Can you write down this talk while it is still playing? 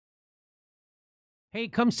Hey,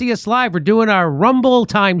 come see us live. We're doing our Rumble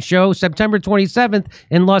Time show September 27th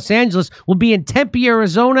in Los Angeles. We'll be in Tempe,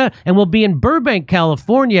 Arizona, and we'll be in Burbank,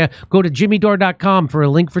 California. Go to jimmydore.com for a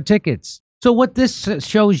link for tickets. So what this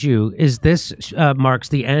shows you is this marks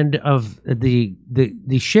the end of the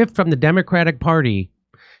shift from the Democratic Party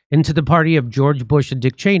into the party of George Bush and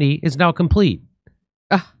Dick Cheney is now complete.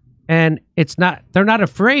 And they're not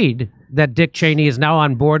afraid that Dick Cheney is now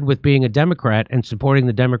on board with being a Democrat and supporting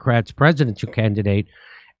the Democrats' presidential candidate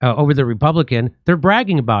over the Republican. They're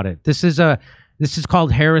bragging about it. This is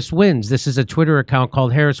called Harris Wins. This is a Twitter account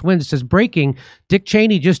called Harris Wins. It says, breaking, Dick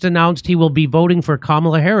Cheney just announced he will be voting for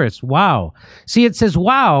Kamala Harris. Wow. See, it says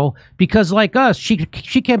wow because like us, she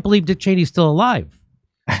can't believe Dick Cheney's still alive.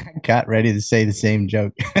 I got ready to say the same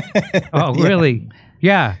joke. Oh, really?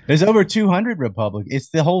 Yeah. There's over 200 Republicans. It's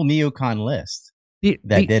the whole neocon list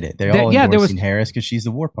that did it. They're all endorsing Harris because she's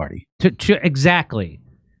the war party. Exactly.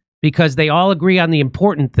 Because they all agree on the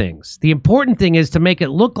important things. The important thing is to make it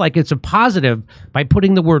look like it's a positive by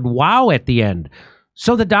putting the word wow at the end.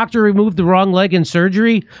 So the doctor removed the wrong leg in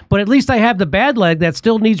surgery, but at least I have the bad leg that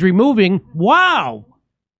still needs removing. Wow.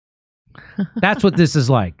 That's what this is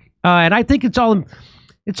like. And I think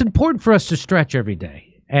it's important for us to stretch every day.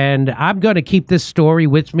 And I'm going to keep this story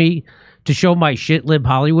with me to show my shit-lib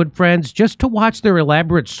Hollywood friends just to watch their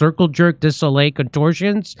elaborate circle jerk dissolé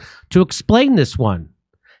contortions to explain this one.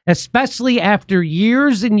 Especially after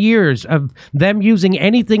years and years of them using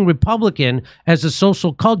anything Republican as a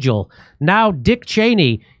social cudgel. Now Dick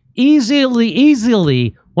Cheney,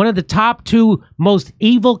 easily one of the top two most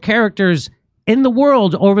evil characters in the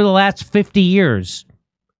world over the last 50 years,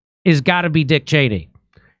 is got to be Dick Cheney.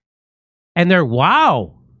 And they're,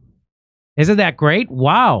 wow. Isn't that great?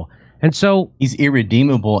 Wow. And so he's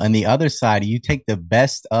irredeemable. And the other side, you take the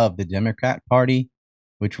best of the Democrat Party,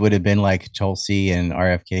 which would have been like Tulsi and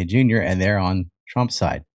RFK Jr., and they're on Trump's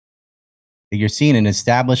side. You're seeing an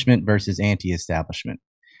establishment versus anti-establishment.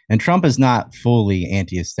 And Trump is not fully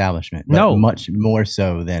anti-establishment, but much more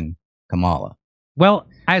so than Kamala. Well,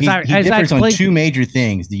 he differs on two major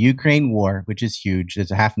things: the Ukraine war, which is huge. There's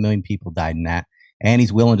 500,000 people died in that, and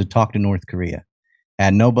he's willing to talk to North Korea.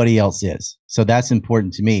 And nobody else is. So that's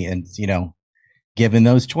important to me. And, you know, given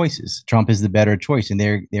those choices, Trump is the better choice. And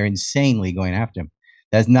they're insanely going after him.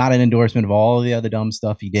 That's not an endorsement of all the other dumb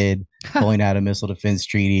stuff he did, pulling out of missile defense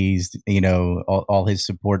treaties, you know, all his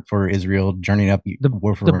support for Israel, joining up the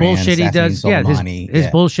war for the Iran, bullshit he does. Yeah, his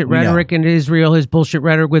bullshit rhetoric in Israel, his bullshit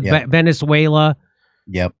rhetoric with Venezuela.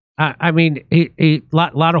 Yep. I mean, a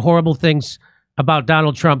lot of horrible things about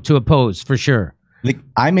Donald Trump to oppose, for sure. Like,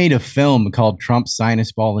 I made a film called Trump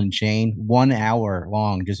Sinus Ball and Chain, 1 hour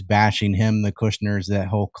long, just bashing him, the Kushners, that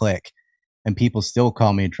whole clique. And people still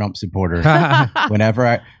call me a Trump supporter.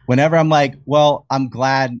 whenever I'm like, well, I'm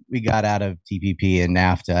glad we got out of TPP and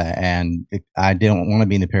NAFTA, and I didn't want to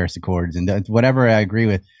be in the Paris Accords, and whatever I agree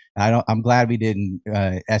with. I'm glad we didn't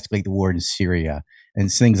escalate the war in Syria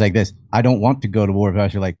and things like this. I don't want to go to war.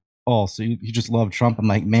 But you're like, oh, so you just love Trump? I'm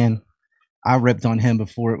like, man, I ripped on him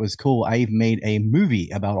before it was cool. I even made a movie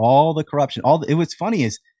about all the corruption. It was funny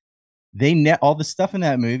is all the stuff in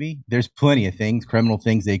that movie. There's plenty of things, criminal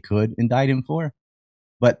things they could indict him for,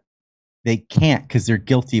 but they can't because they're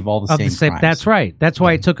guilty of all the same crimes. That's right. That's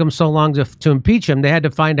why it took them so long to impeach him. They had to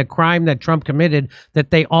find a crime that Trump committed that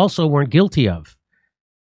they also weren't guilty of.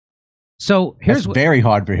 So here's very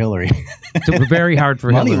hard for Hillary. Very hard for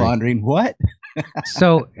Money Hillary. Laundering. What?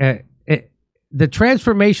 So. The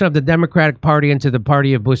transformation of the Democratic Party into the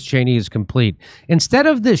party of Bush Cheney is complete. Instead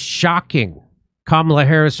of this shocking Kamala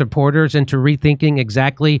Harris supporters into rethinking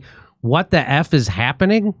exactly what the F is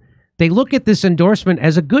happening, they look at this endorsement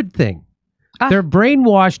as a good thing. They're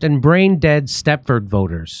brainwashed and brain dead Stepford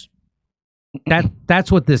voters. That's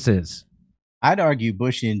what this is. I'd argue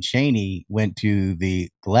Bush and Cheney went to the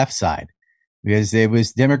left side. Because it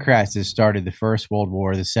was Democrats that started the First World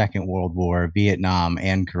War, the Second World War, Vietnam,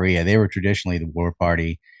 and Korea. They were traditionally the war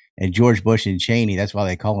party. And George Bush and Cheney, that's why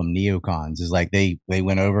they call them neocons, is like they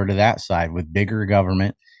went over to that side with bigger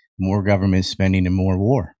government, more government spending, and more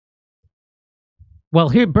war. Well,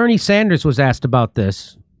 here, Bernie Sanders was asked about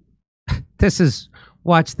this. This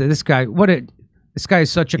guy. This guy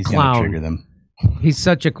is such a clown. Gonna trigger them. He's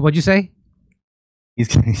such a, what'd you say?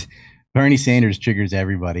 Bernie Sanders triggers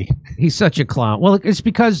everybody. He's such a clown. Well, it's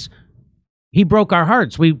because he broke our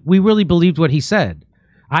hearts. We really believed what he said.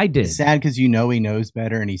 I did. It's sad because he knows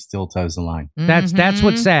better and he still toes the line. That's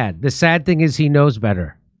what's sad. The sad thing is he knows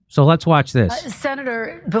better. So let's watch this.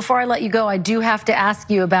 Senator, before I let you go, I do have to ask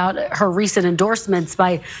you about her recent endorsements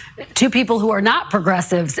by two people who are not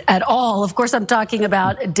progressives at all. Of course, I'm talking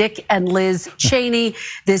about Dick and Liz Cheney.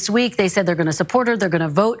 This week, they said they're going to support her. They're going to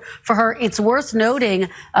vote for her. It's worth noting,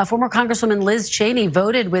 former Congresswoman Liz Cheney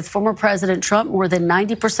voted with former President Trump more than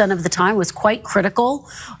 90% of the time, was quite critical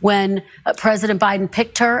when President Biden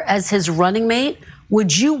picked her as his running mate.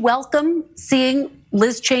 Would you welcome seeing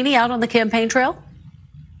Liz Cheney out on the campaign trail?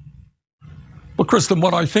 Well, Kristen,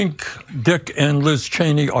 what I think Dick and Liz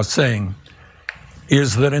Cheney are saying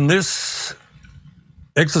is that in this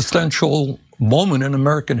existential moment in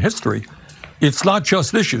American history, it's not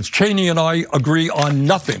just issues. Cheney and I agree on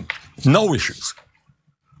nothing, no issues.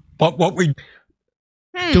 But what we...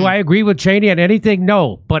 Do I agree with Cheney on anything?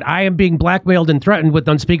 No, but I am being blackmailed and threatened with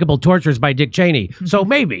unspeakable tortures by Dick Cheney. So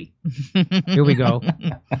maybe. Here we go.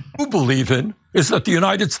 do believe in is that the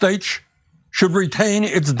United States should retain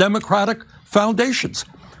its democratic foundations.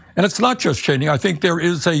 And it's not just Cheney. I think there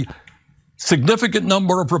is a significant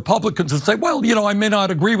number of Republicans who say, well, you know, I may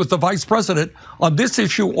not agree with the vice president on this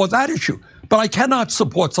issue or that issue, but I cannot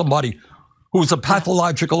support somebody who's a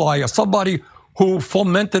pathological liar, somebody who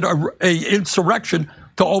fomented a insurrection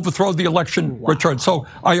to overthrow the election return. So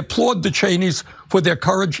I applaud the Cheneys for their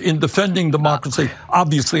courage in defending democracy.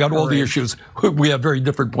 Obviously, on all the issues, we have very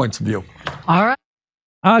different points of view. All right.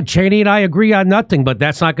 Cheney and I agree on nothing, but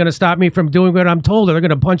that's not going to stop me from doing what I'm told. They're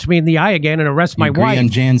going to punch me in the eye again and arrest my wife. On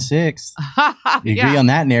Jan 6. You agree on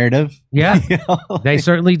that narrative? Yeah, they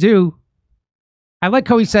certainly do. I like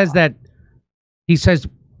how he says that. He says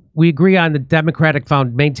we agree on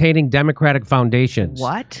the maintaining democratic foundations.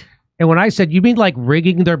 What? And when I said, you mean like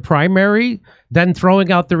rigging their primary, then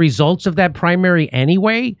throwing out the results of that primary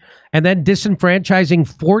anyway, and then disenfranchising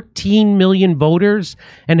 14 million voters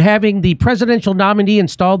and having the presidential nominee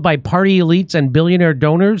installed by party elites and billionaire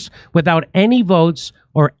donors without any votes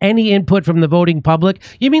or any input from the voting public?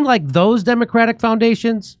 You mean like those democratic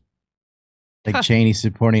foundations? Like Cheney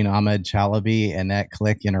supporting Ahmed Chalabi and that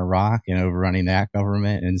clique in Iraq and overrunning that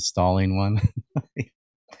government and installing one.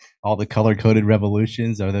 All the color-coded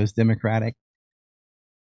revolutions, are those democratic?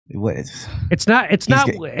 It's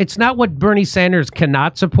not what Bernie Sanders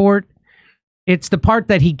cannot support. It's the part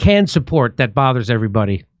that he can support that bothers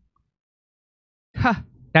everybody.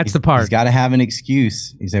 That's the part. He's got to have an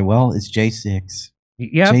excuse. He said, well, it's J6.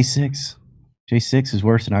 Yeah. J6 is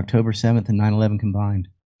worse than October 7th and 9/11 combined.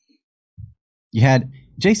 You had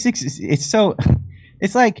J6.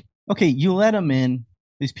 It's like, okay, you let them in.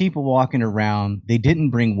 These people walking around, they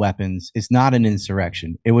didn't bring weapons. It's not an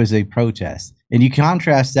insurrection. It was a protest. And you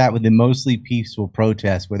contrast that with the mostly peaceful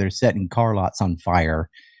protest where they're setting car lots on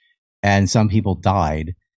fire and some people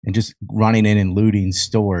died and just running in and looting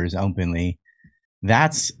stores openly.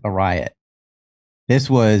 That's a riot. This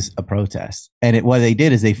was a protest. And what they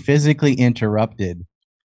did is they physically interrupted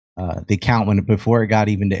the count before it got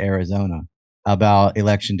even to Arizona about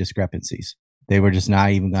election discrepancies. They were just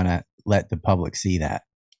not even going to let the public see that.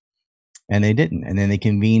 And they didn't. And then they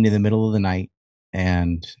convened in the middle of the night,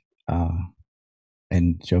 and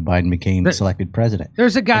Joe Biden became selected president.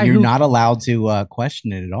 There's a guy you're not allowed to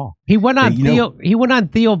question it at all. He went on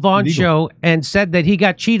Theo Vaughn's show and said that he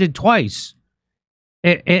got cheated twice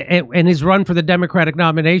in his run for the Democratic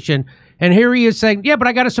nomination. And here he is saying, yeah, but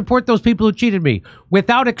I got to support those people who cheated me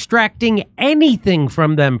without extracting anything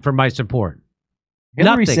from them for my support.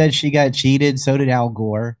 Hillary said she got cheated. So did Al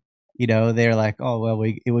Gore. You know, they're like, oh, well,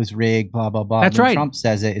 it was rigged, blah, blah, blah. That's right. Trump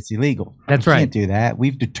says it's illegal. That's right. You can't do that.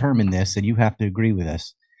 We've determined this, and you have to agree with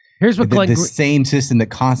us. Here's what the same system that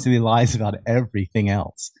constantly lies about everything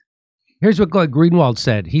else. Here's what Glenn Greenwald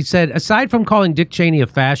said. He said, aside from calling Dick Cheney a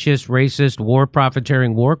fascist, racist,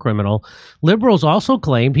 war-profiteering war criminal, liberals also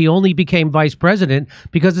claimed he only became vice president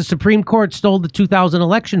because the Supreme Court stole the 2000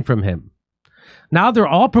 election from him. Now they're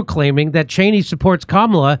all proclaiming that Cheney supports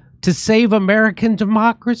Kamala to save American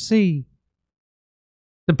democracy.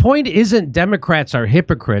 The point isn't Democrats are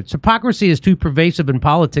hypocrites. Hypocrisy is too pervasive in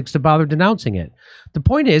politics to bother denouncing it. The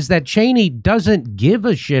point is that Cheney doesn't give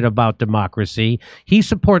a shit about democracy. He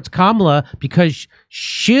supports Kamala because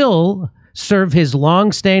she'll serve his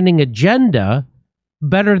long-standing agenda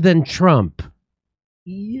better than Trump.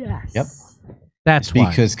 Yes. Yep. That's why.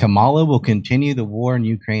 Because Kamala will continue the war in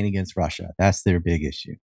Ukraine against Russia. That's their big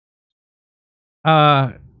issue.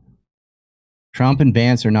 Trump and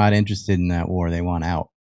Vance are not interested in that war. They want out.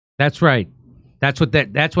 That's right. That's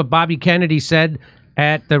what Bobby Kennedy said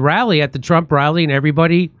at the rally, at the Trump rally, and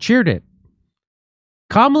everybody cheered it.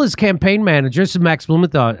 Kamala's campaign manager, Max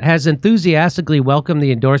Blumenthal, has enthusiastically welcomed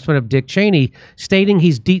the endorsement of Dick Cheney, stating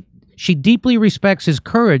she deeply respects his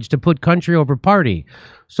courage to put country over party.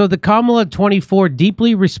 So the Kamala 24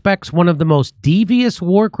 deeply respects one of the most devious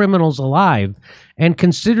war criminals alive and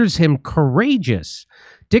considers him courageous.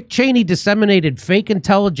 Dick Cheney disseminated fake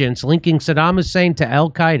intelligence linking Saddam Hussein to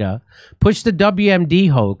al-Qaeda, pushed the WMD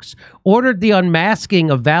hoax, ordered the unmasking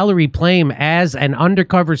of Valerie Plame as an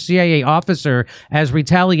undercover CIA officer as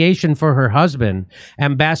retaliation for her husband,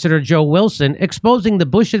 Ambassador Joe Wilson, exposing the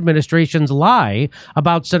Bush administration's lie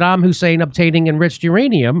about Saddam Hussein obtaining enriched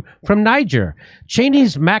uranium from Niger.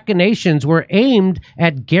 Cheney's machinations were aimed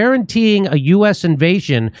at guaranteeing a U.S.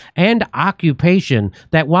 invasion and occupation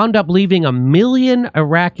that wound up leaving 1 million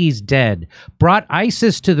Iraqis dead, brought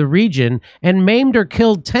ISIS to the region, and maimed or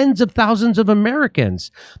killed tens of thousands of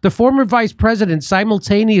Americans. The former vice president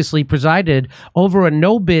simultaneously presided over a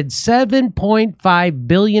no-bid $7.5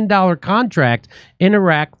 billion contract in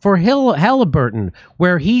Iraq for Halliburton,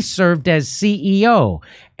 where he served as CEO.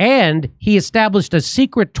 And he established a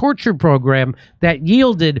secret torture program that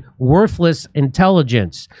yielded worthless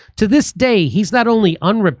intelligence. To this day, he's not only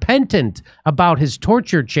unrepentant about his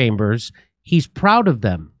torture chambers, he's proud of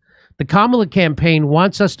them. The Kamala campaign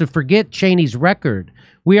wants us to forget Cheney's record.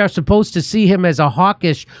 We are supposed to see him as a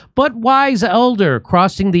hawkish but wise elder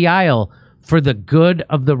crossing the aisle for the good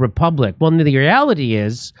of the republic. Well, the reality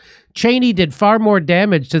is, Cheney did far more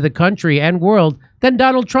damage to the country and world than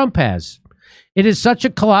Donald Trump has. It is such a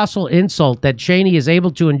colossal insult that Cheney is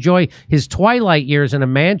able to enjoy his twilight years in a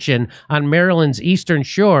mansion on Maryland's Eastern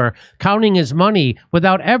Shore, counting his money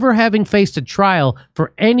without ever having faced a trial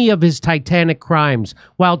for any of his titanic crimes,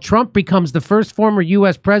 while Trump becomes the first former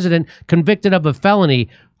U.S. president convicted of a felony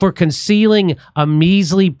for concealing a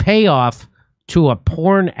measly payoff to a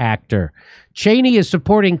porn actor. Cheney is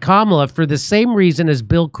supporting Kamala for the same reason as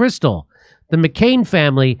Bill Kristol, the McCain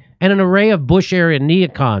family, and an array of Bush-era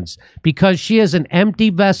neocons, because she is an empty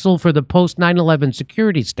vessel for the post-9/11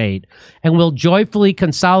 security state and will joyfully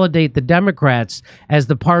consolidate the Democrats as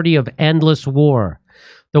the party of endless war.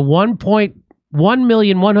 The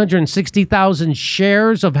 1,160,000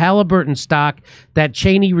 shares of Halliburton stock that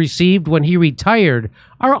Cheney received when he retired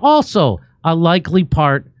are also a likely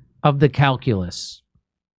part of the calculus.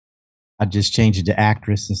 I'd just change it to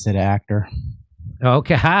actress instead of actor.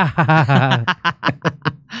 Okay.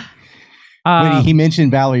 When he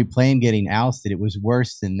mentioned Valerie Plame getting ousted, it was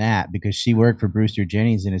worse than that because she worked for Brewster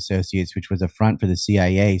Jennings and Associates, which was a front for the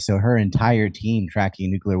CIA. So her entire team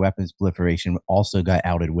tracking nuclear weapons proliferation also got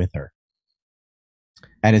outed with her.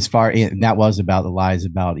 And that was about the lies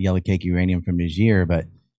about yellow cake uranium from Niger, but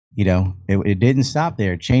you know, it didn't stop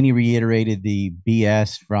there. Cheney reiterated the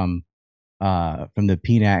BS from the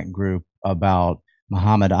PNAC group about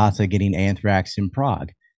Muhammad Atta getting anthrax in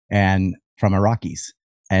Prague and from Iraqis.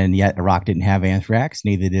 And yet Iraq didn't have anthrax,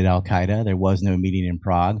 neither did al-Qaeda. There was no meeting in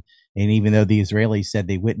Prague. And even though the Israelis said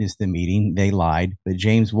they witnessed the meeting, they lied. But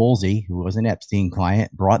James Woolsey, who was an Epstein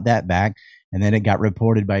client, brought that back. And then it got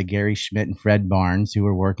reported by Gary Schmidt and Fred Barnes, who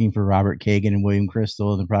were working for Robert Kagan and William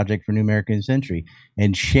Kristol in the Project for New American Century.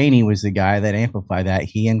 And Cheney was the guy that amplified that.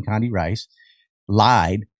 He and Condi Rice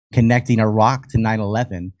lied, connecting Iraq to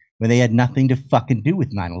 9/11 when they had nothing to fucking do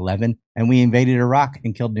with 9/11. And we invaded Iraq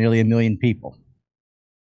and killed nearly 1 million people.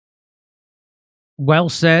 Well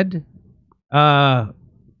said. Well,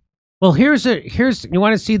 here's you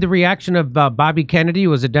want to see the reaction of Bobby Kennedy, who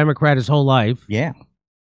was a Democrat his whole life. Yeah.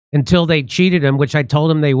 Until they cheated him, which I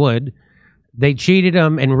told him they would. They cheated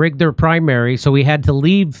him and rigged their primary, so he had to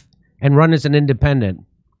leave and run as an independent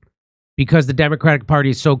because the Democratic Party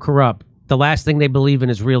is so corrupt. The last thing they believe in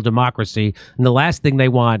is real democracy, and the last thing they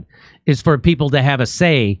want is for people to have a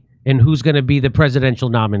say in who's going to be the presidential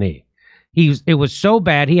nominee. It was so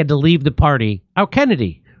bad he had to leave the party. Oh,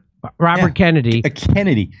 Kennedy, Robert Kennedy.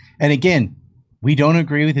 Kennedy. And again, we don't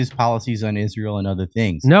agree with his policies on Israel and other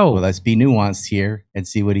things. No. Well, let's be nuanced here and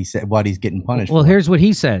see what he said, what he's getting punished for. Well, here's what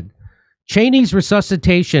he said. Cheney's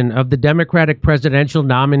resuscitation of the Democratic presidential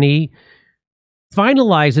nominee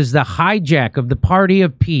finalizes the hijack of the party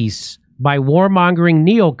of peace by warmongering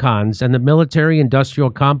neocons and the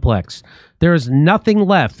military-industrial complex. There is nothing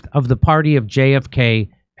left of the party of JFK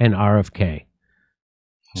and RFK.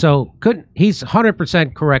 So he's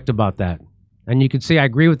 100% correct about that. And you can see I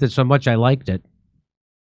agree with it so much I liked it.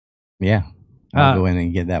 Yeah. I'll go in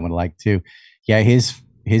and get that one liked too. Yeah, his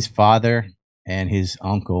father and his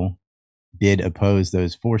uncle did oppose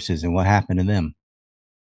those forces. And what happened to them?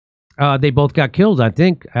 They both got killed, I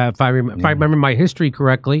think, if I remember my history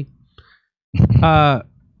correctly.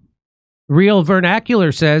 Real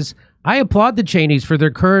Vernacular says, I applaud the Cheneys for their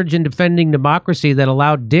courage in defending democracy that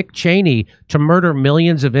allowed Dick Cheney to murder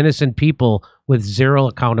millions of innocent people with zero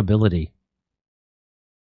accountability.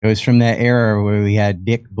 It was from that era where we had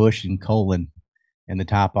Dick, Bush, and Colin in the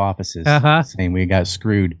top offices saying we got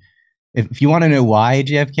screwed. If you want to know why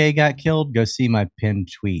JFK got killed, go see my pinned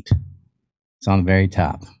tweet. It's on the very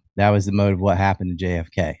top. That was the motive of what happened to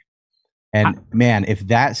JFK. And man, if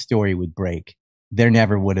that story would break, there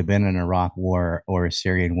never would have been an Iraq war or a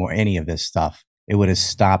Syrian war, any of this stuff. It would have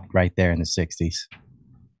stopped right there in the 60s.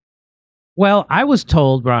 Well, I was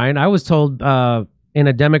told, Ryan, in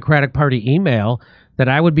a Democratic Party email that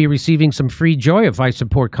I would be receiving some free joy if I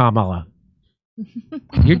support Kamala.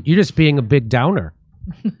 You're just being a big downer.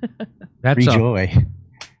 That's free joy.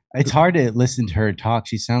 It's hard to listen to her talk.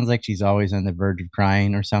 She sounds like she's always on the verge of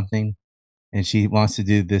crying or something. And she wants to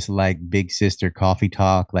do this like big sister coffee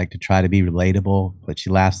talk, like to try to be relatable, but she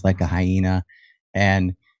laughs like a hyena.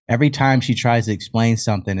 And every time she tries to explain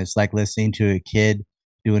something, it's like listening to a kid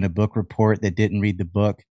doing a book report that didn't read the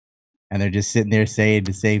book. And they're just sitting there saying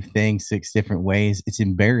the same thing 6 different ways. It's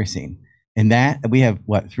embarrassing. And that we have,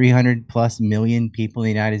 what, 300+ million people in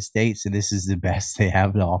the United States. And this is the best they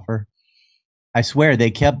have to offer. I swear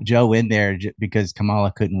they kept Joe in there because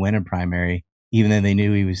Kamala couldn't win a primary, even though they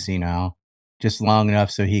knew he was senile. Just long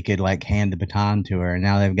enough so he could like hand the baton to her. And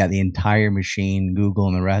now they've got the entire machine, Google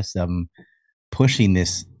and the rest of them, pushing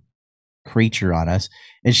this creature on us.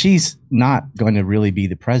 And she's not going to really be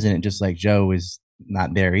the president, just like Joe is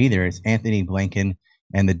not there either. It's Anthony Blinken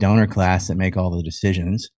and the donor class that make all the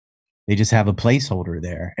decisions. They just have a placeholder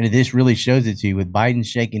there. And this really shows it to you with Biden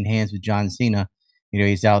shaking hands with John Cena. You know,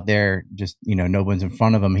 he's out there just, you know, no one's in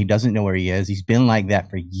front of him. He doesn't know where he is. He's been like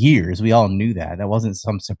that for years. We all knew that. That wasn't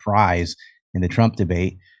some surprise in the Trump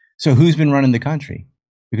debate. So who's been running the country?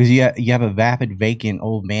 Because you have a vapid, vacant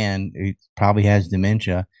old man who probably has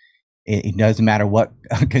dementia. It doesn't matter what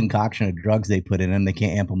concoction of drugs they put in him. They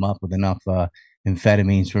can't amp him up with enough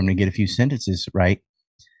amphetamines for him to get a few sentences right.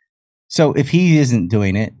 So if he isn't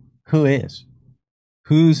doing it, who is?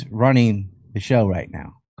 Who's running the show right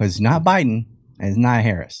now? Because it's not Biden and it's not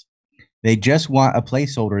Harris. They just want a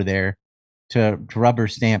placeholder there to rubber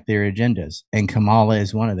stamp their agendas. And Kamala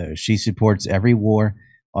is one of those. She supports every war,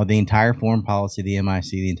 or the entire foreign policy, the MIC,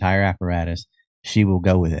 the entire apparatus. She will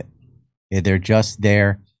go with it. They're just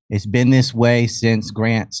there. It's been this way since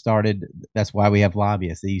Grant started. That's why we have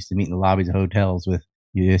lobbyists. They used to meet in the lobbies of hotels with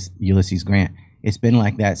Ulysses Grant. It's been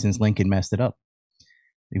like that since Lincoln messed it up.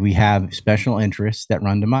 We have special interests that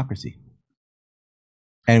run democracy.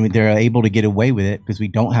 And they're able to get away with it because we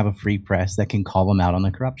don't have a free press that can call them out on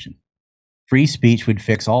the corruption. Free speech would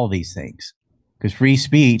fix all of these things because free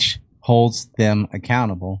speech holds them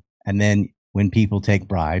accountable. And then when people take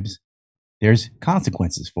bribes, there's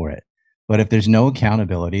consequences for it. But if there's no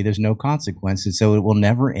accountability, there's no consequences. So it will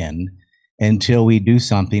never end until we do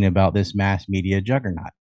something about this mass media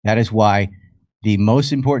juggernaut. That is why the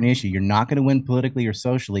most important issue, you're not going to win politically or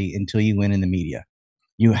socially until you win in the media.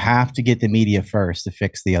 You have to get the media first to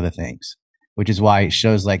fix the other things, which is why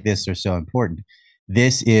shows like this are so important.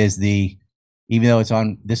 This is even though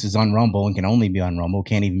this is on Rumble and can only be on Rumble,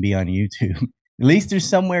 can't even be on YouTube. At least there's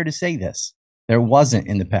somewhere to say this. There wasn't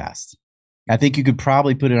in the past. I think you could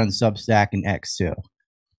probably put it on Substack and X too.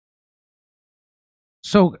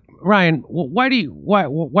 So Ryan, why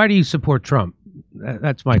do you support Trump?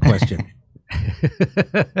 That's my question.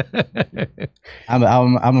 I'm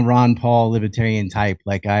a Ron Paul libertarian type.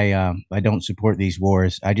 Like I don't support these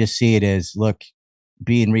wars. I just see it as, look,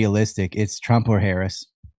 being realistic, it's Trump or Harris,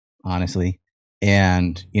 honestly.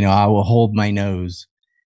 And, you know, I will hold my nose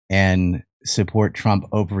and support Trump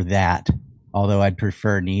over that, although I'd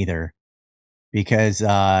prefer neither, because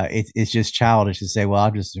it's just childish to say, well,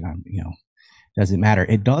 I'm just, you know, doesn't matter.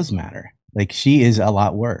 It does matter. Like, she is a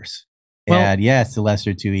lot worse. Well, and yes, the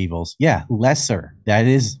lesser two evils. Yeah, lesser. That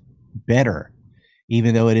is better,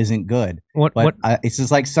 even though it isn't good. It's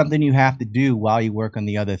just like something you have to do while you work on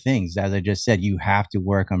the other things. As I just said, you have to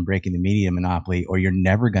work on breaking the media monopoly, or you're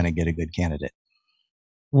never going to get a good candidate.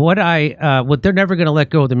 What they're never going to let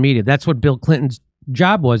go of the media. That's what Bill Clinton's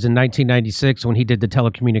job was in 1996 when he did the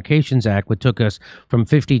Telecommunications Act, which took us from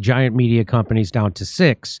 50 giant media companies down to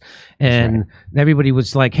 6. And right. Everybody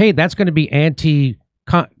was like, hey, that's going to be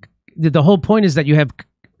the whole point is that you have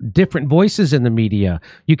different voices in the media.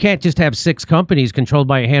 You can't just have 6 companies controlled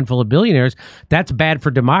by a handful of billionaires. That's bad for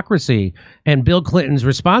democracy. And Bill Clinton's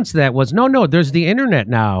response to that was, no, there's the internet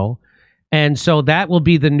now. And so that will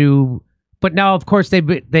be the new. But now, of course, they've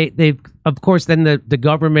of course, then the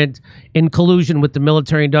government, in collusion with the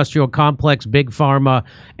military-industrial complex, big pharma,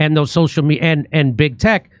 and those social media and big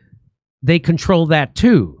tech, they control that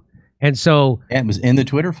too. And so it was in the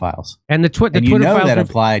Twitter files, and the Twitter files that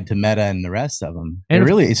applied to Meta and the rest of them. And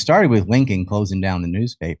it started with Lincoln closing down the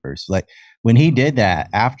newspapers. Like When he did that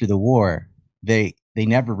after the war, they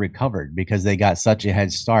never recovered because they got such a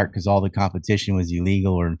head start because all the competition was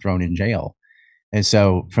illegal or thrown in jail. And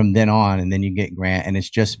so from then on, and then you get Grant, and it's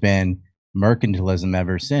just been mercantilism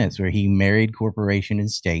ever since, where he married corporation and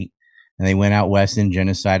state, and they went out west and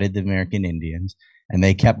genocided the American Indians, and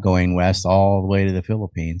they kept going west all the way to the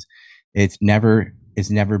Philippines. It's never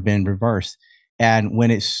been reversed. And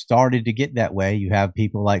when it started to get that way, you have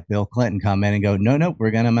people like Bill Clinton come in and go, no,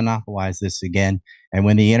 we're going to monopolize this again. And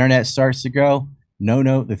when the internet starts to grow,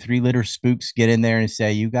 no, the three-litter spooks get in there and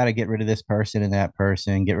say, you got to get rid of this person and that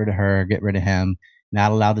person, get rid of her, get rid of him,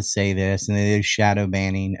 not allowed to say this. And they do shadow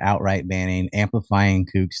banning, outright banning, amplifying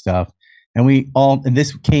kook stuff. And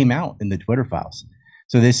this came out in the Twitter files.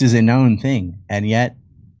 So this is a known thing, and yet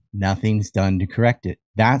nothing's done to correct it.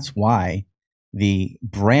 That's why the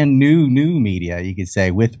brand new media, you could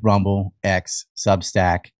say, with Rumble, X,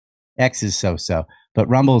 Substack, X is so-so, but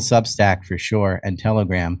Rumble, Substack for sure, and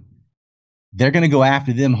Telegram, they're going to go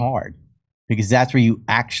after them hard because that's where you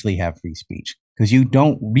actually have free speech, because you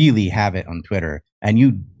don't really have it on Twitter, and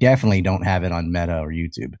you definitely don't have it on Meta or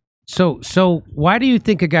YouTube. So why do you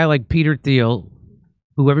think a guy like Peter Thiel,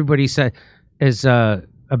 who everybody said is a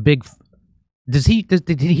big,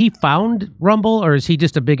 did he found Rumble, or is he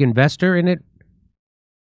just a big investor in it?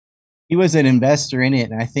 He was an investor in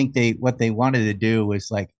it, and I think what they wanted to do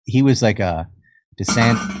was he was like a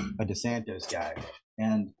DeSantis guy,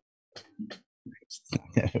 and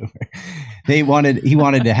he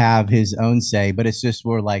wanted to have his own say, but it's just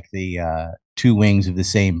more like the two wings of the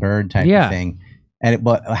same bird type of thing. And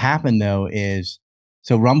what happened though is,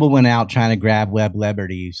 so Rumble went out trying to grab web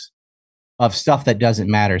liberties of stuff that doesn't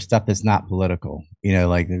matter, stuff that's not political,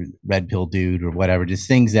 like the red pill dude or whatever, just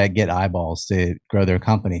things that get eyeballs to grow their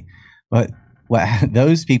company. But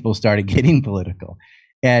those people started getting political,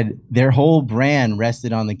 and their whole brand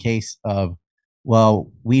rested on the case of,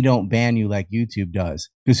 well, we don't ban you like YouTube does,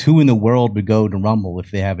 because who in the world would go to Rumble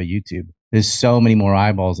if they have a YouTube? There's so many more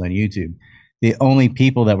eyeballs on YouTube. The only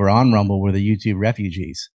people that were on Rumble were the YouTube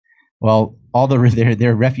refugees. Well,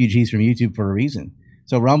 they're refugees from YouTube for a reason.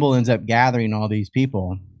 So Rumble ends up gathering all these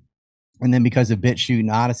people, and then because of BitChute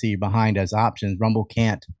and Odyssey behind as options, Rumble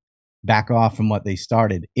can't back off from what they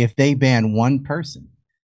started. If they ban one person,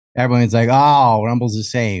 everyone's like, oh, Rumble's the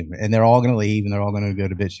same, and they're all going to leave, and they're all going to go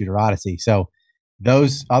to BitChute or Odyssey. So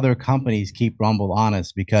those other companies keep Rumble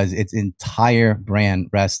honest because its entire brand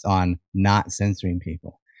rests on not censoring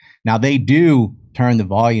people. Now, they do turn the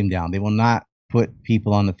volume down. They will not put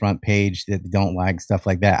people on the front page that don't like stuff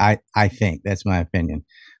like that. I think that's my opinion.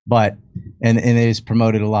 But and it is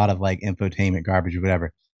promoted a lot of like infotainment garbage or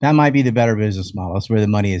whatever. That might be the better business model. That's where the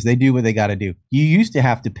money is. They do what they got to do. You used to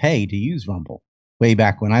have to pay to use Rumble. Way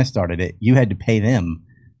back when I started it, you had to pay them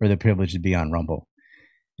for the privilege to be on Rumble.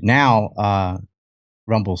 Now,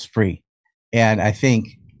 Rumble's free. And I think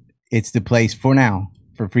it's the place for now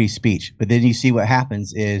for free speech. But then you see what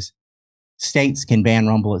happens is states can ban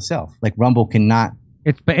Rumble itself. Like Rumble cannot.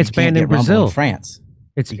 It's banned in Brazil. In France.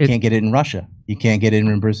 You can't get it in Russia. You can't get it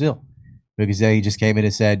in Brazil. Because they just came in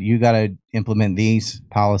and said, you got to implement these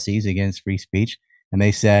policies against free speech. And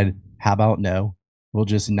they said, how about no? We'll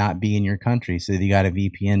just not be in your country. So you got a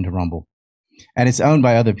VPN to Rumble. And it's owned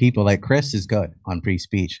by other people. Like Chris is good on free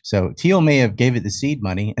speech. So Thiel may have gave it the seed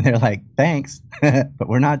money. And they're like, thanks, but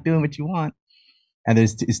we're not doing what you want. And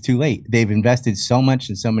it's too late. They've invested so much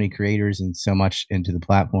in so many creators and so much into the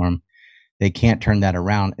platform. They can't turn that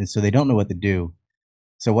around. And so they don't know what to do.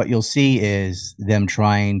 So what you'll see is them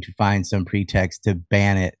trying to find some pretext to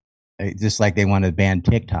ban it, just like they want to ban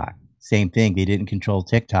TikTok. Same thing. They didn't control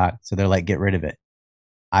TikTok, so they're like, get rid of it.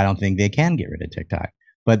 I don't think they can get rid of TikTok,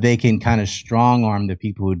 but they can kind of strong arm the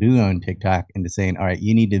people who do own TikTok into saying, all right,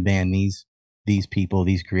 you need to ban these people,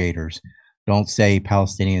 these creators. Don't say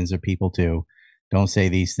Palestinians are people too. Don't say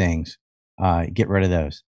these things. Get rid of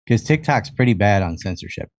those, because TikTok's pretty bad on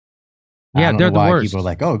censorship. Yeah, they're the worst. People are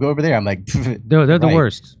like, oh, go over there. I'm like, they're the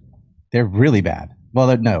worst. They're really bad.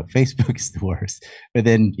 Well, no, Facebook is the worst. But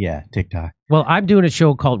then, yeah, TikTok. Well, I'm doing a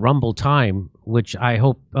show called Rumble Time, which I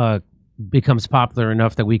hope becomes popular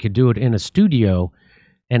enough that we could do it in a studio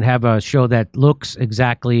and have a show that looks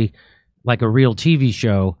exactly like a real TV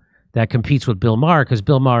show that competes with Bill Maher, because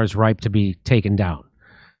Bill Maher is ripe to be taken down.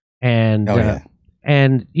 And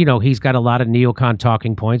and, he's got a lot of neocon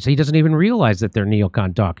talking points. He doesn't even realize that they're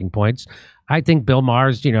neocon talking points. I think Bill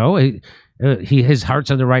Maher's, his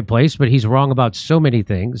heart's in the right place, but he's wrong about so many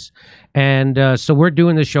things. And so we're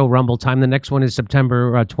doing the show Rumble Time. The next one is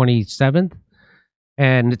September 27th.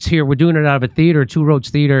 And it's here. We're doing it out of a theater, Two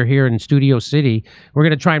Roads Theater here in Studio City. We're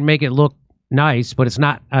going to try and make it look nice, but it's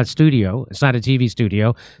not a studio. It's not a TV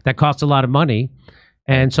studio. That costs a lot of money.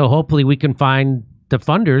 And so hopefully we can find the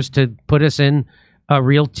funders to put us in a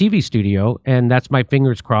real TV studio. And that's my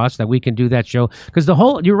fingers crossed that we can do that show. Because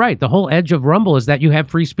you're right, the whole edge of Rumble is that you have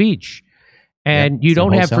free speech. And you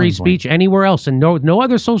don't have free speech anywhere else. And no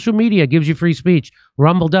other social media gives you free speech.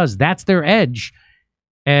 Rumble does. That's their edge.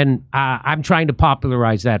 And I'm trying to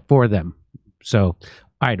popularize that for them. So,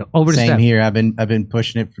 all right, over to Same Steph. here. I've been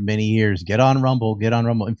pushing it for many years. Get on Rumble. Get on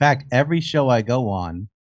Rumble. In fact, every show I go on,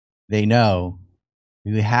 they know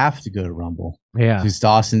you have to go to Rumble. Yeah, because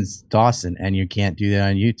Dawson's Dawson, and you can't do that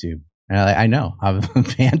on YouTube. And I know. I'm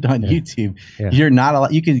banned on YouTube. Yeah. You're not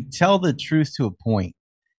allowed. You can tell the truth to a point,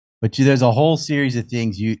 but there's a whole series of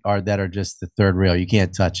things that are just the third rail. You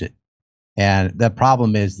can't touch it. And the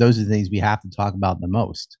problem is those are the things we have to talk about the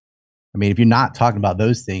most. I mean, if you're not talking about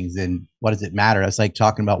those things, then what does it matter? It's like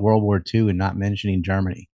talking about World War II and not mentioning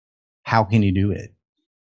Germany. How can you do it?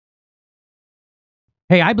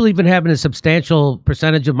 Hey, I believe in having a substantial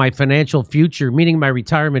percentage of my financial future, meaning my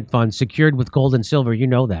retirement fund, secured with gold and silver. You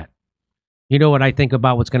know that. You know what I think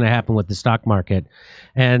about what's going to happen with the stock market.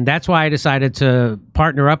 And that's why I decided to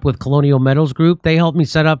partner up with Colonial Metals Group. They helped me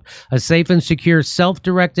set up a safe and secure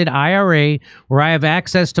self-directed IRA where I have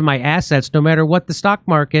access to my assets no matter what the stock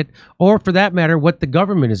market, or for that matter, what the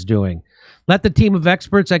government is doing. Let the team of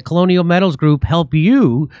experts at Colonial Metals Group help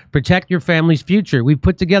you protect your family's future. We've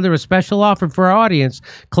put together a special offer for our audience.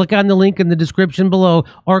 Click on the link in the description below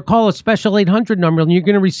or call a special 800 number and you're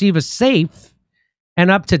going to receive a safe and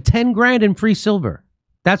up to 10 grand in free silver.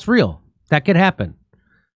 That's real. That could happen.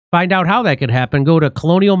 Find out how that could happen. Go to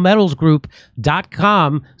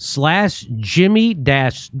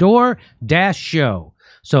colonialmetalsgroup.com/Jimmy-Dore-show.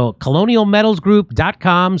 So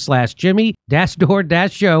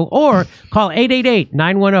colonialmetalsgroup.com/Jimmy-Dore-show or call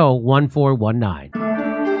 888-910-1419.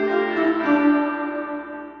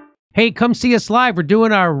 Hey, come see us live. We're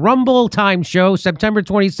doing our Rumble Time show September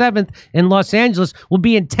 27th in Los Angeles. We'll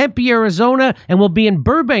be in Tempe, Arizona, and we'll be in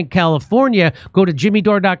Burbank, California. Go to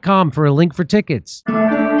jimmydore.com for a link for tickets.